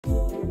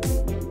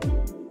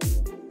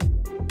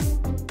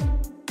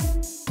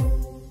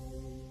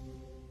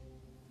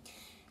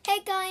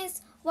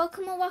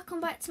Welcome or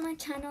welcome back to my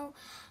channel.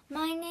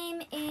 My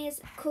name is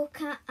Cool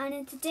Cat, and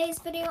in today's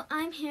video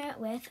I'm here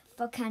with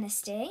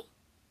Volcanisty.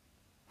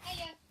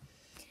 Hiya.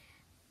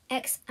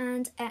 X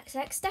and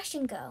XX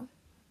Dashing Girl.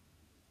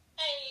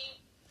 Hey.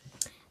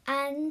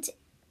 And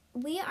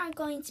we are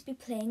going to be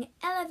playing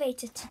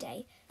Elevator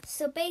today.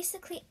 So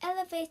basically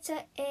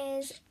Elevator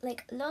is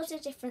like loads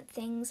of different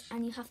things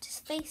and you have to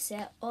face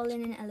it all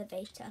in an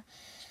elevator.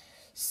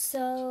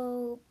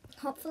 So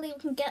hopefully we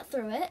can get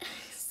through it.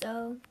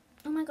 So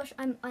oh my gosh,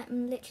 I'm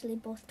literally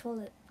both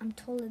taller. I'm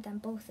taller than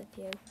both of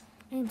you.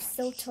 I am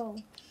so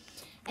tall.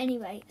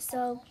 Anyway,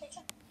 so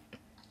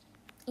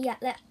yeah,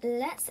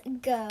 let's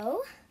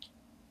go.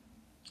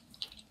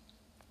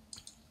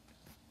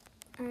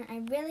 And I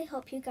really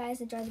hope you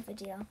guys enjoy the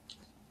video.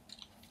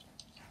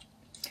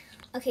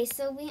 Okay,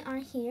 so we are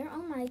here.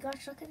 Oh my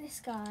gosh, look at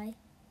this guy.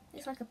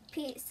 It's like a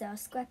pizza, a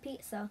square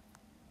pizza.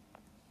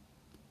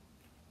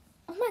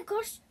 Oh my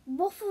gosh,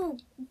 waffle.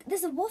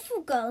 There's a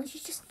waffle girl and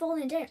she's just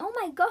falling down. Oh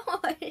my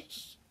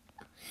gosh.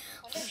 I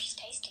wonder if she's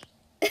tasty.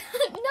 No,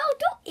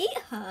 don't eat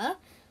her.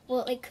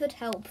 Well, it could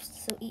help,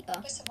 so eat her.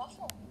 Where's the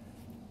waffle?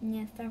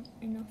 Yeah, fair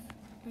enough.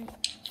 Right.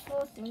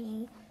 4,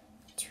 3,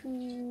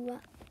 2,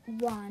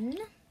 1.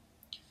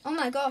 Oh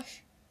my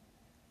gosh.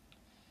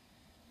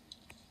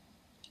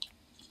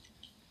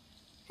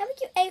 How are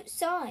you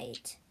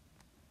outside?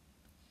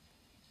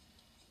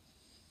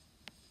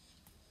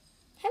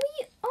 How are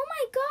you? Oh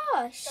my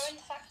gosh. Go in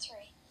the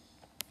factory.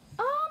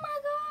 Oh my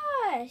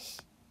gosh.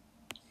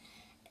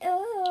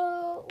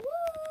 Oh,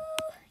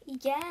 woo.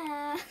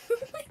 Yeah.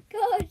 Oh my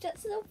gosh,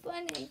 that's so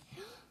funny.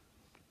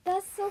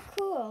 That's so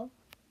cool.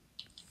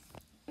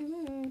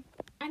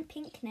 I'm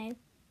pink now.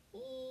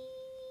 I'm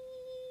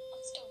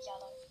still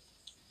yellow.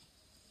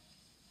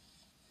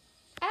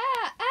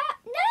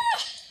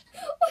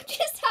 No! What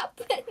just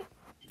happened?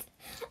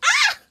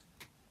 Ah!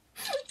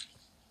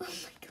 Oh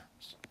my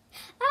gosh.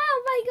 Oh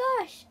my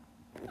gosh.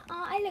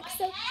 Oh, I look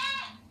so...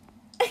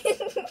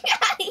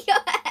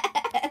 Your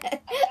head.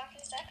 I'll be back in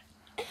a sec.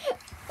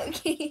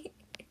 Okay.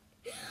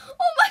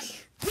 Oh my...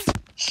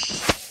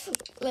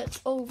 Let's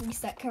all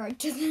reset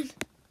character then.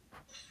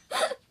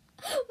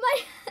 My...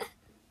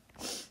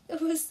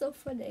 It was so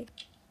funny.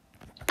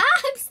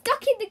 Ah, I'm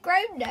stuck in the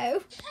ground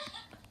now.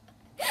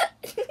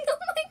 Oh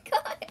my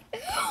god.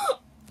 Oh,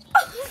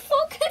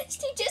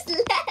 Volcanisty just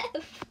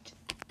left.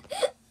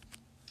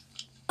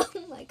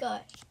 Oh my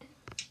gosh.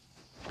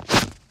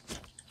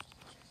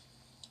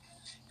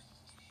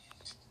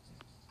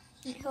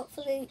 Right,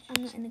 hopefully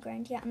I'm not in the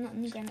ground. Yeah, I'm not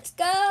in the ground. Let's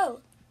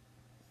go.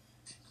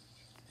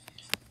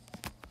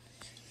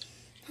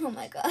 Oh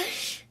my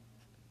gosh.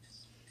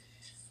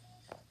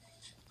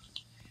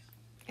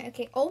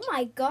 Okay. Oh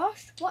my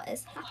gosh. What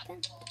has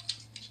happened?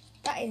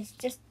 That is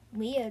just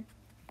weird.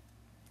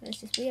 That's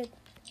just weird.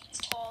 It's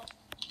tall.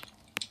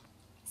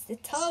 It's the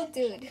tall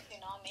dude. You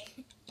know me.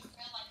 I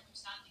feel like I'm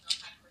standing on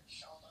Hagrid's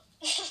shoulder.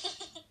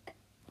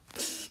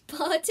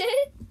 Pardon?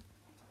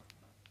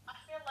 I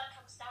feel like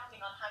I'm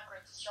standing on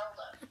Hagrid's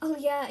shoulder. Oh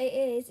yeah, it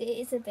is. It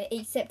is a bit.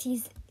 Except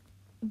he's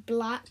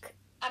black.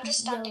 I'm just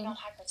standing Yellow. on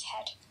Hagrid's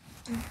head.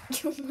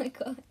 Oh my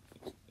god.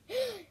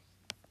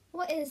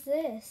 What is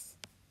this?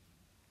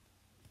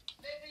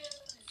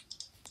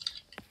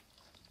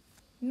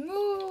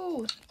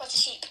 Moo! What's a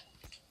sheep?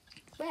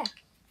 Where?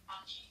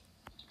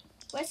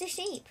 Where's the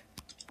sheep?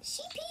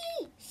 Sheepy!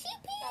 Down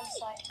the Sheepy!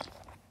 side.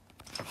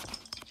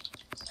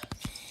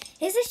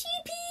 Here's a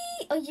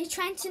sheepy! Oh, you're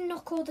trying to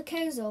knock all the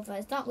cows over.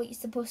 Is that what you're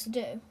supposed to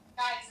do?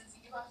 Guys, it's a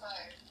UFO.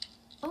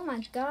 Oh my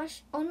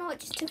gosh. Oh no, it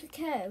just took a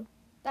cow.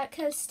 That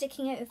cow's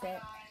sticking out of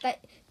it.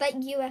 That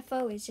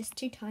UFO is just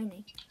too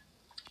tiny.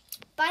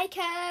 Bye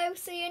cow!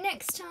 See you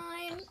next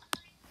time!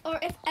 Or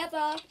if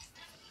ever.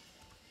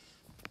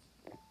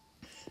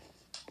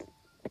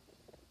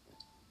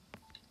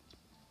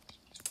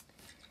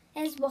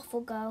 There's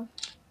Waffle Girl.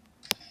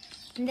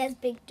 And there's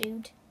Big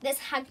Dude. There's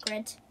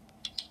Hagrid.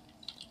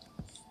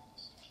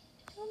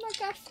 Oh my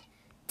gosh.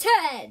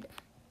 10,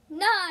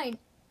 9,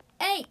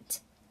 8,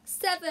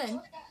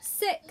 7,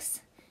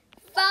 6,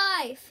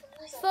 5,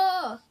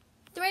 4,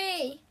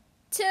 3,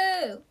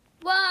 2,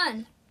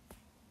 1.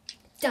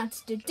 Dun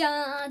dun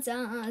dun dun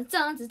dun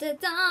dun dun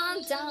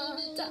dun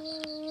dun.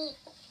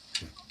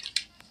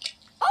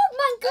 Oh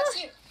my That's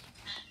gosh. you.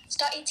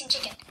 Start eating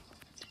chicken.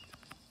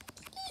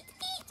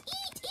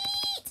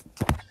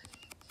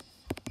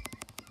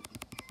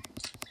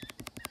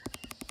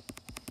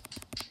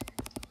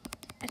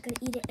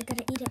 Eat. I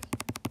gotta eat it.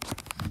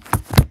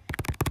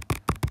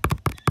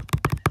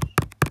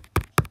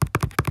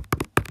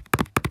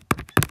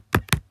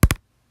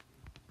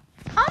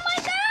 Oh my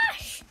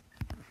gosh!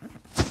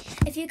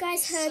 If you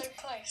guys heard, So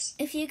close.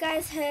 if you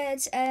guys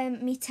heard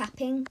me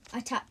tapping, I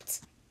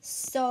tapped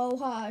so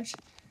hard.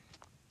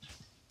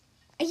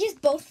 I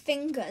used both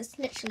fingers,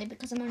 literally,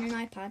 because I'm on an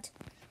iPad.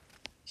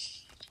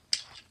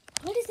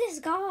 What is this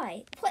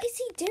guy? What is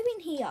he doing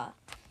here?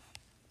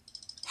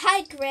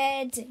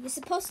 Hagrid! You're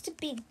supposed to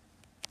be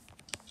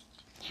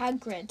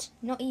Hagrid,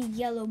 not a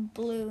yellow,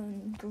 blue,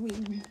 and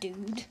green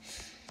dude.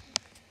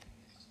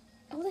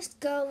 Oh, this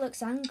girl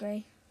looks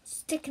angry.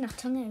 Sticking her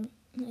tongue out.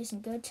 That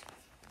isn't good.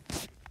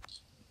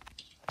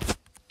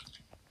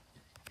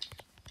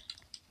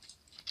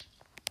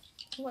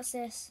 What's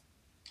this?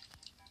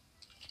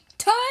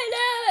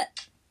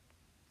 Toilet!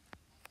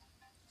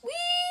 Whee!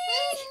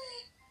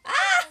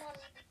 Ah!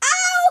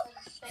 Ow!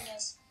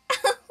 Fingers.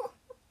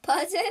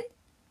 Pardon?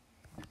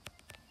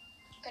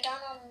 Go down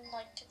on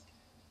like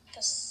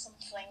the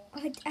something.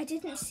 Oh, I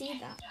didn't see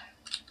that.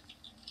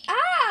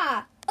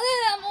 Ah!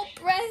 Oh, I'm all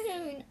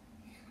brown.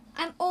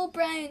 I'm all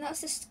brown.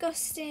 That's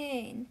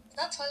disgusting. Is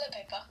that toilet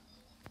paper?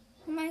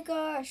 Oh my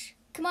gosh.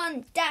 Come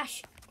on,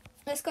 Dash.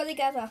 Let's go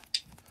together.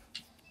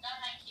 No,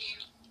 thank you.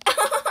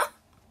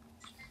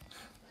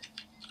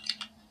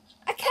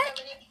 I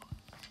can't.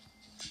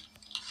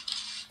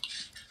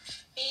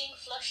 Being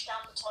flushed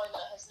down the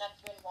toilet has never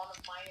been one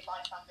of my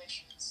life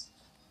ambitions.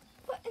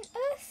 What on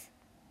earth?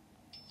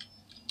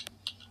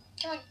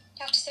 Come on, you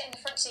have to sit in the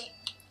front seat.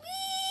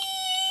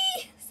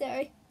 Whee!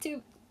 Sorry,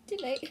 too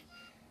late.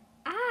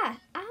 Ah,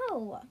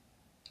 ow.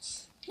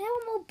 Now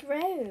I'm all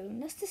brown.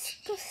 That's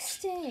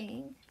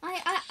disgusting.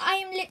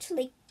 I am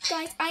literally,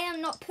 guys, I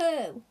am not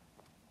poo.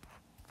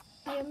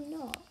 I am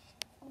not.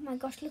 Oh my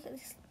gosh, look at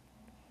this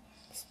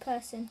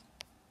person.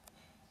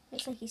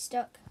 Looks like he's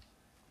stuck.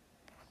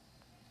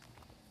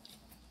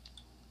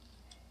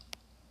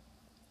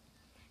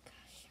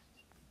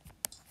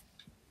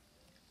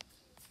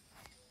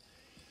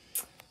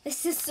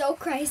 This is so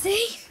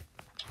crazy.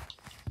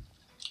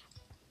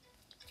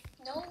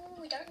 No,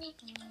 we don't need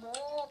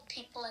more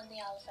people in the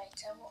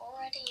elevator. We're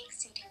already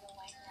exceeding the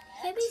weight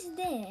Who limit. is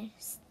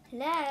this?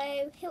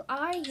 Hello, who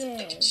are you?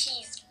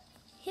 Cheese.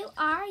 Who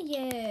are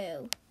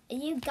you? Are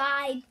you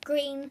guy,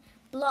 green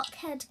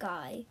blockhead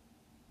guy?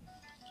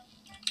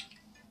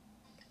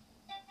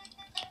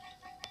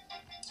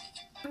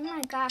 Oh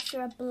my gosh,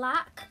 you're a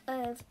black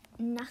of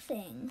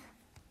nothing.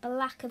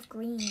 Black of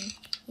green.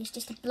 He's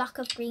just a block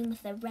of green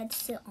with a red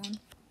soot on.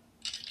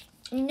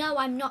 No,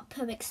 I'm not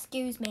poo.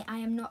 Excuse me, I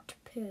am not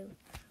poo.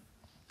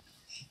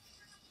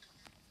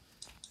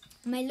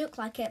 It may look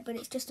like it, but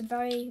it's just a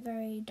very,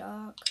 very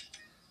dark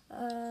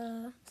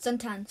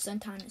suntan. It's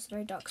a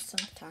very dark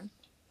suntan.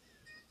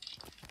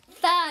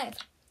 5,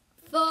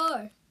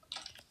 4,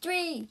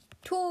 3,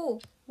 2,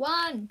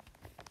 1,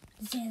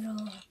 0.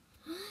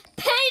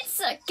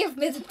 Pizza! Give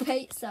me the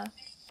pizza.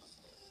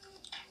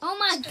 Oh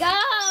my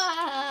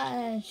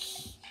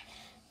gosh!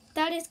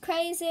 That is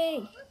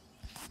crazy.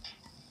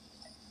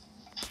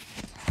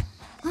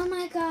 Oh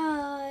my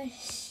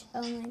gosh.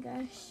 Oh my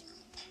gosh.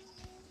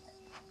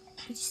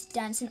 He's just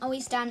dancing. Oh,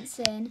 he's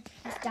dancing.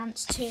 Let's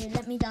dance too.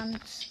 Let me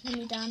dance. Let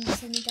me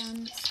dance. Let me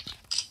dance.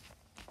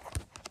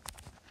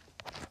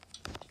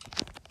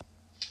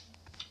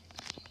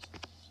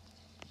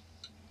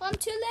 I'm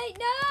too late.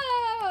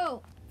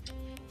 No!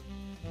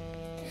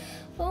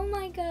 Oh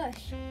my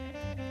gosh.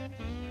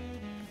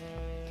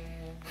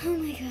 Oh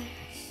my gosh.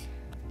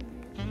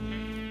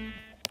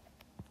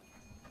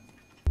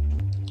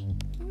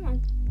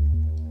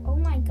 Oh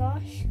my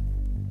gosh.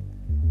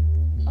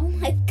 Oh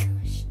my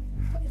gosh.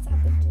 What has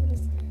happened to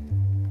us?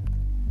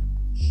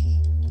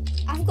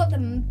 I've got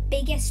the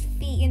biggest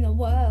feet in the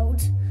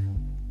world.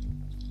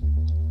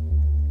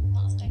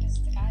 Not as big as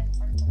the guy in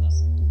front of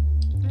us.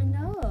 I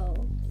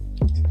know.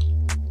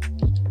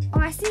 Oh,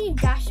 I see you,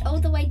 Dash, all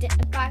the way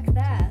back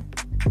there.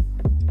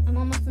 I'm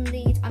almost in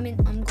lead.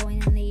 I'm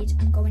going in lead.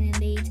 I'm going in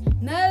lead.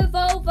 Move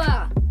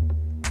over.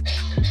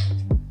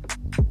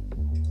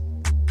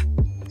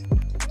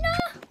 No.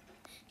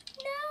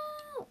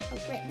 Oh,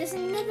 great. There's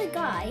another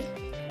guy,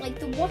 like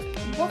the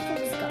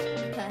waffles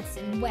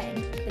person when,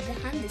 but the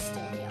hand is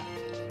still here.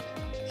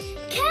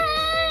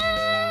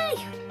 Kay!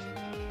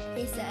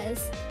 He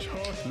says.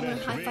 I'm gonna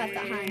high five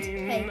that hand.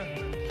 Hey,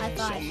 high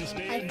five.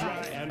 High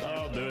five. And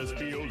others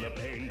feel the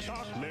pain.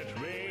 Chocolate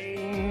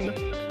rain.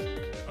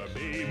 A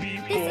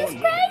baby This is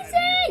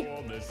crazy!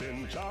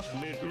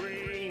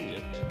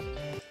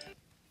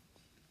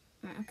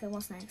 Right, okay,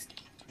 what's next?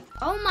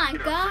 Oh my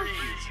gosh!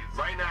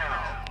 Right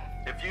now,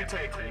 if you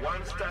take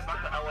one step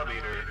up the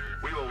elevator,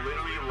 we will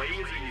literally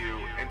laser you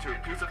into a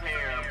piece of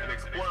ham and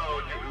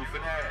explode your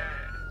oofing head.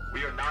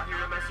 We are not here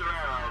to mess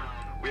around.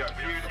 We are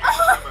here to be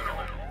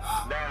criminal.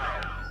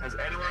 Now, has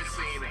anyone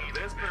seen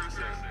this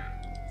person?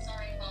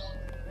 Sorry, Mom.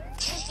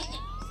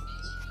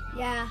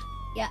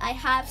 Yeah, I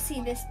have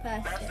seen this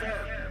That's person. him.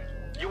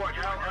 You are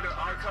now under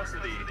our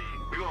custody.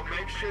 We will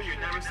make sure you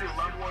never see a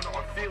loved one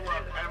or feel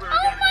love ever Oh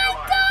again in your my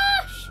life.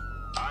 gosh!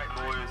 Alright,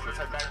 boys, let's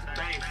head back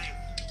to base.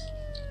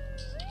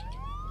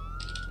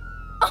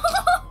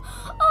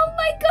 Oh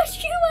my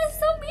gosh, you are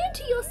so mean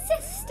to your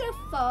sister,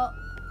 Folk.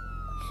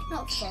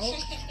 Not Folk.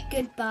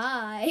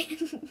 Goodbye.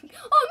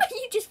 Oh man,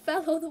 you just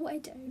fell all the way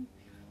down.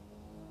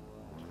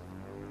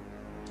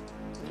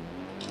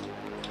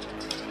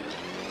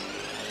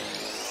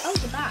 Oh,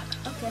 the back.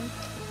 Okay.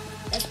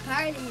 Let's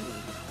party.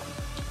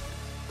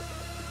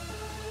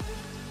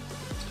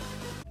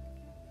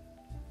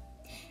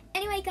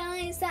 Anyway,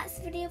 guys, that's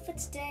the video for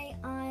today.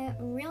 I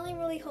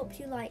really hope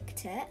you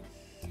liked it.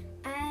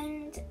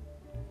 And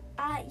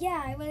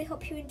yeah, I really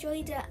hope you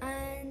enjoyed it,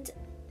 and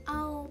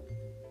I'll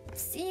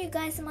see you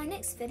guys in my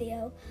next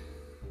video.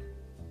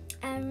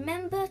 And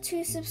remember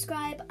to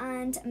subscribe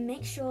and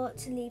make sure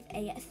to leave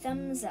a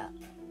thumbs up.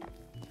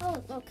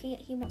 Oh, look,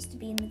 he wants to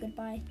be in the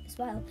goodbye as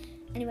well.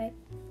 Anyway,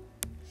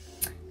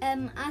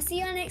 I'll see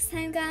you next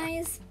time,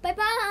 guys. Bye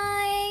bye.